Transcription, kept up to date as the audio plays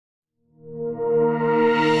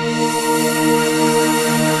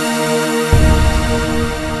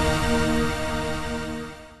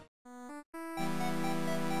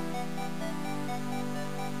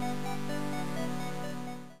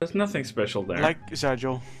There's nothing special there. Like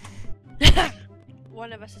Zagel.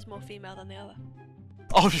 One of us is more female than the other.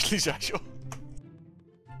 Obviously Zagel.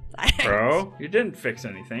 Thanks. Bro, you didn't fix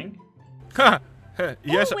anything. Ha!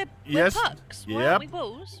 Yes. Oh, we're yes. pucks. Why Yep. aren't we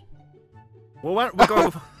bulls? Well, we're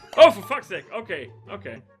going. Oh, for fuck's sake. Okay,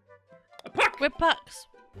 okay. A puck! We're pucks.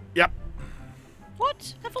 Yep.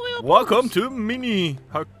 What? I thought we were Welcome bulls. to mini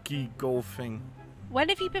hockey golfing. When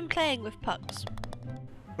have you been playing with pucks?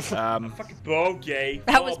 Fucking bogey.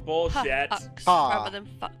 That Oh, was bullshit. pucks Ah. rather than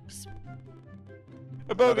fucks.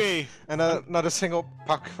 A bogey! And not a single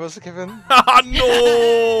puck was given. Ah,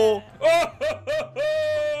 no!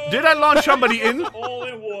 Oh, Did I launch somebody in? all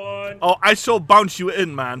in one. Oh, I so bounce you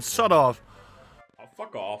in, man. Shut off. Oh,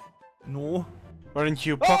 fuck off. No. Why didn't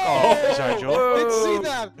you puck off, Zagel? Didn't see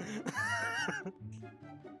that.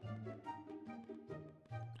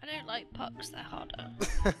 I don't like pucks, they're harder.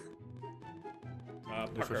 That's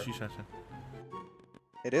Pucker. what she said.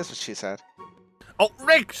 It is what she said. Oh,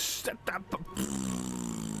 Rick! Step that.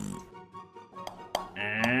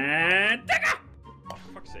 And dagger! Oh,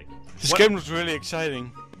 for fuck's sake. This What? game was really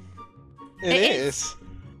exciting. It It is.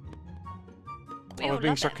 We I all was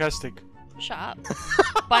being love it. sarcastic. Shut up.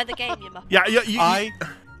 Buy the game, you muppet. Yeah, I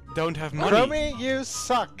don't have money. Chromie, you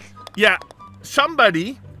suck. yeah.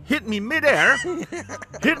 Somebody hit me midair,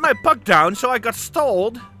 hit my puck down, so I got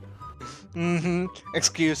stalled. Mm-hmm.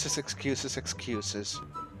 Excuses, excuses, excuses.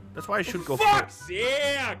 That's why I should go. Fuck's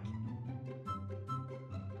sake!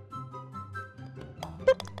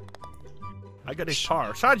 I got a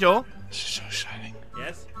car. Sajo. This is so exciting.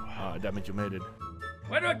 Yes? Ah, damn it, you made it.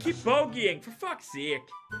 Why do I keep bogeying? For fuck's sake.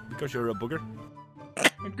 Because you're a booger.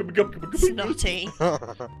 Snotty.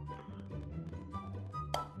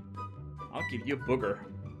 I'll give you a booger.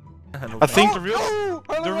 I think the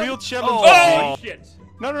real challenge Oh, would be... shit!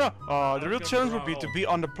 No. The real go challenge for would be the to hole. be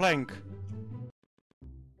on the plank.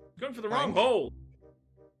 Going for the wrong hole.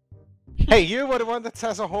 Hey, you were the one that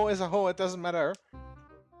says a hole is a hole. It doesn't matter.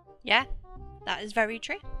 Yeah, that is very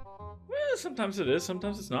true. Well, sometimes it is,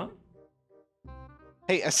 sometimes it's not.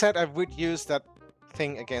 Hey, I said I would use that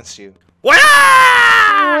thing against you. Wow!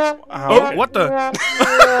 Ow. Oh, what the?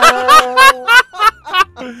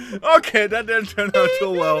 Okay, that didn't turn out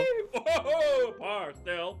too well. Whoa, par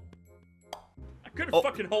still. I could have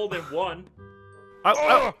fucking hold in one.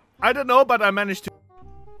 I don't know, but I managed to.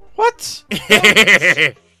 What?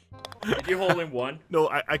 Did you hold in one? No,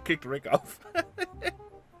 I kicked Rick off.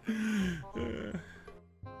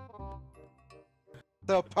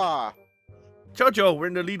 The paw. Jojo, we're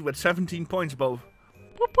in the lead with 17 points, both.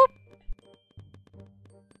 Whoop whoop.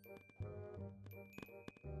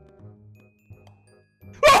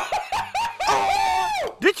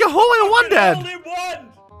 Did you hole in one, Fucking Dad? Hold in one!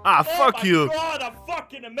 Ah, Oh fuck my you. God, I'm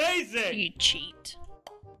fucking amazing! You cheat.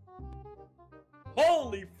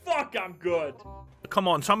 Holy fuck, I'm good! Come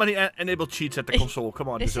on, somebody enable cheats at the console. Come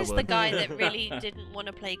on, This is over. the guy that really didn't want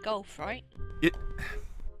to play golf, right?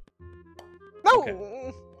 No. Okay.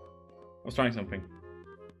 I was trying something.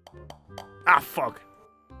 Ah, fuck.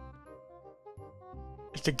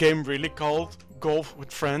 Is the game really called Golf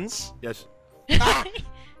with Friends? Yes.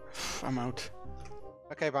 I'm out.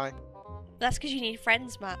 Okay, bye. That's because you need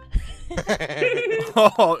friends, Matt.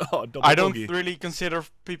 Oh, double I don't bogey. really consider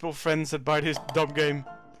people friends that buy this dumb game.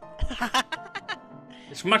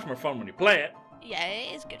 It's much more fun when you play it. Yeah,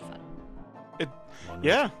 it is good fun.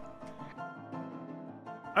 Yeah.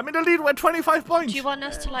 I'm in the lead with 25 points. Do you want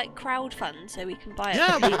us to like crowdfund so we can buy it?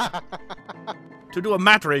 Yeah, but to do a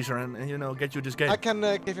mat racer and you know get you this game. I can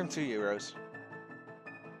give him €2.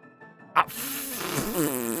 Ah,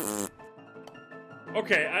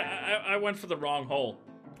 Okay, I went for the wrong hole.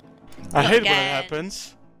 I hate when it Again.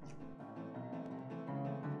 happens.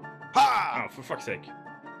 Ha! Oh, for fuck's sake.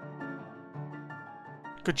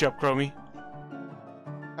 Good job, Chromie.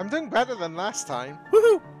 I'm doing better than last time.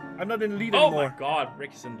 Woohoo! I'm not in the lead Oh anymore. my God,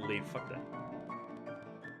 Rick's in the lead. Fuck that.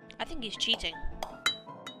 I think he's cheating.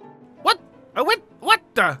 What? I went. What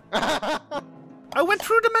the? I went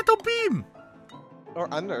through the metal beam. Or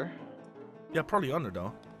under. Yeah, probably under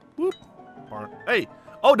though. Whoop. Bar. Hey.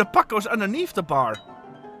 Oh, the puck goes underneath the bar.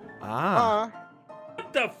 Ah.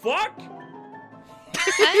 What the fuck?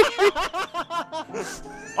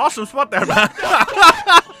 Awesome spot there, man.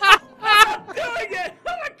 I'm doing it!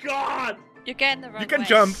 Oh my God! You're getting the wrong You can way.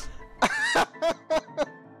 jump.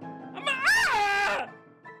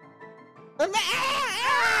 I'm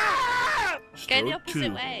ah! Go in the Stroke opposite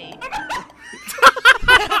two. way.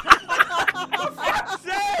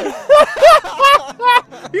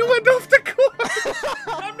 You went off the course.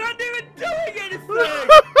 I'm not even doing anything!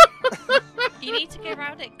 You need to go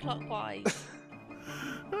around it clockwise.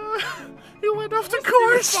 You went off the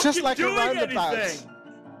course. keep like a doing roundabout. anything.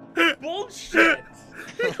 Bullshit.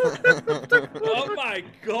 Oh my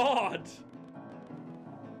god.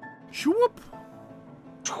 Shoop.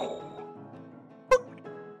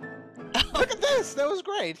 Look at this! That was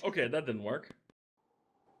great. Okay, that didn't work.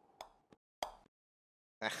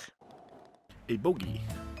 A bogey.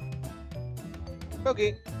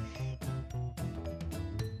 Okay.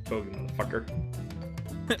 Bogey motherfucker.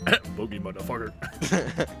 Bogey motherfucker.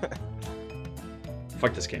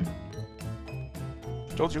 Fuck this game.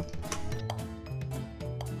 Told you.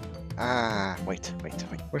 Ah, wait.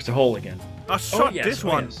 Where's the hole again? I saw yes, this oh,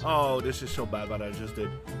 one. yes. Oh, this is so bad what I just did.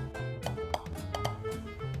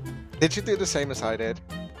 Did you do the same as I did?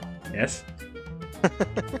 Yes.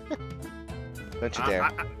 Don't you dare.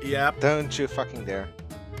 Yep. Don't you fucking dare.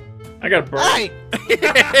 I got a bird. Hey!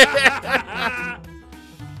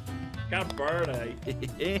 Got a bird, eh?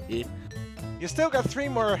 You still got 3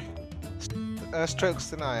 more strokes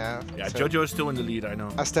than I have. Yeah, so Jojo is still in the lead, I know.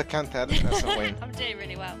 I still count that as a win. I'm doing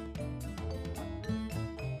really well.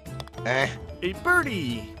 Eh. A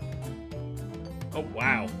birdie! Oh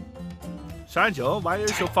wow. Sanjo, why are you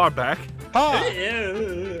so far back? Ha!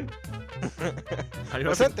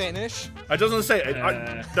 Was that Danish? I just want to say,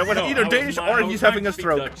 that was no, either Danish or he's having a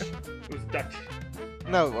stroke. Dutch. It was Dutch.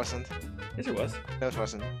 No, it wasn't. Yes, it was. No, it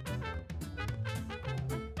wasn't.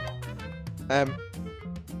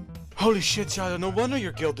 Holy shit, Shadow, no wonder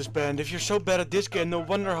your guild is banned. If you're so bad at this game, no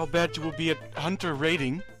wonder how bad you will be at Hunter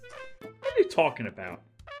raiding. What are you talking about?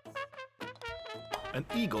 An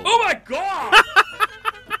eagle. Oh my god!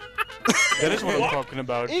 That is what I'm talking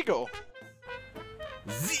about. Eagle!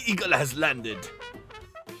 The eagle has landed.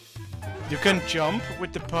 You can jump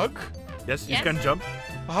with the puck? Yes, you Yes. can jump.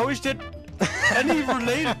 How is that any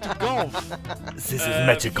related to golf? This is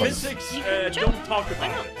magical. Physics, You can don't jump. talk Why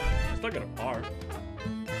about not? it. It's not gonna par.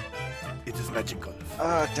 It is magical.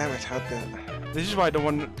 Oh, damn it, how the... This is why I don't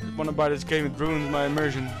want to buy this game. It ruins my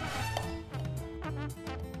immersion.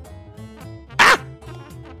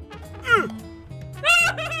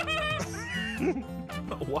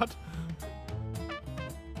 What?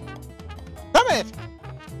 Damn it!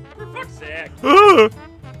 For fuck's sake.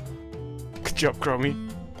 Good job, Chromie.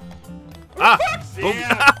 Ah! Fuck's Boom. sake.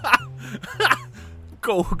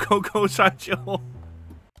 Go, Sanjo.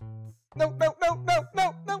 No!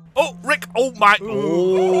 Oh, Rick! Oh my!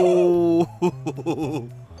 Oh! Oh!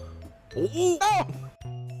 No!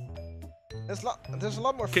 There's a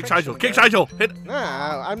lot more Kick friction Sanjo! Kick there. Sanjo! Hit! No,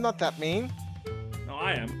 I'm not that mean. No,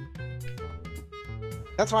 I am.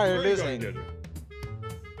 That's why you're Where are you going, losing.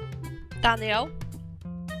 Jojo? Down the O.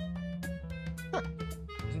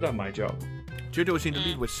 Isn't that my job? Jojo is in the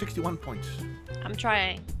lead with 61 points. I'm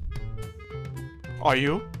trying. Are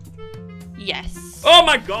you? Yes. Oh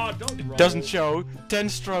my god, don't roll. Doesn't show. 10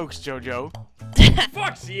 strokes, Jojo.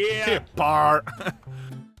 Fuck's yeah. Hit bar.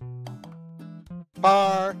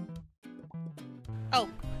 Bar. Oh.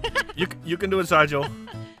 You can do it, Sanjo.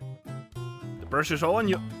 The pressure's all on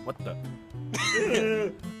you. What the?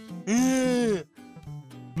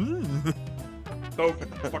 Go,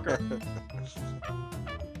 fucker.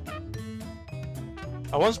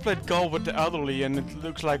 I once played golf with the elderly and it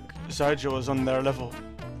looks like Sergio is on their level.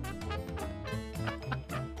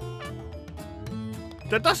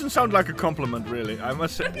 That doesn't sound like a compliment, really. I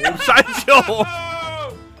must say. Sanjo!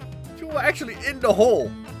 Oh, You were actually in the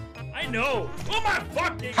hole. I know. Oh my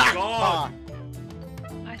fucking Ha! god.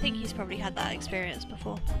 I think he's probably had that experience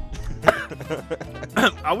before.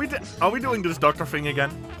 Are we doing this doctor thing again?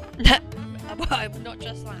 Well, I'm not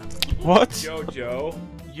just that. What? Jojo,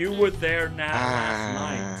 you were there now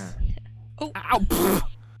last night. Oh. Ow! pfft.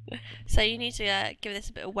 So you need to give this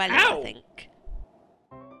a bit of welling, Ow. I think.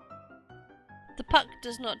 The puck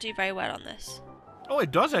does not do very well on this. Oh, it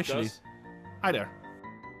does actually. Does. Hi there.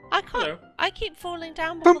 I can't. Hello. I keep falling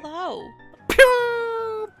down before the hole.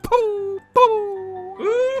 Pew! Poo! Poo!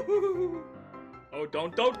 Ooh. Oh,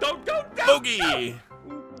 don't. Bogey!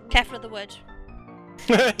 Careful of the wood.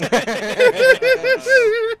 Do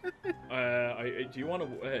you want to?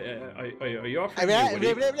 Are you offering me a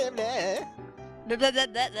woody? Blah, blah, blah,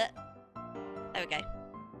 blah, blah. There we go.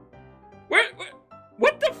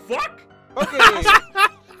 What the fuck? Okay.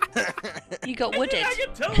 You got wooded. I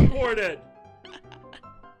get teleported.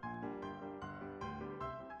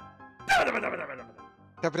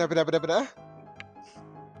 Da-ba-da-ba-da-ba-da.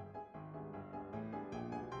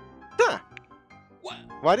 Huh. What?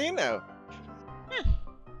 Why do you know?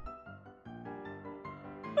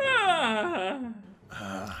 Time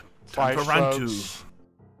 5 for round 2. strokes.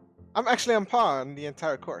 I'm actually on par on the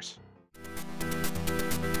entire course.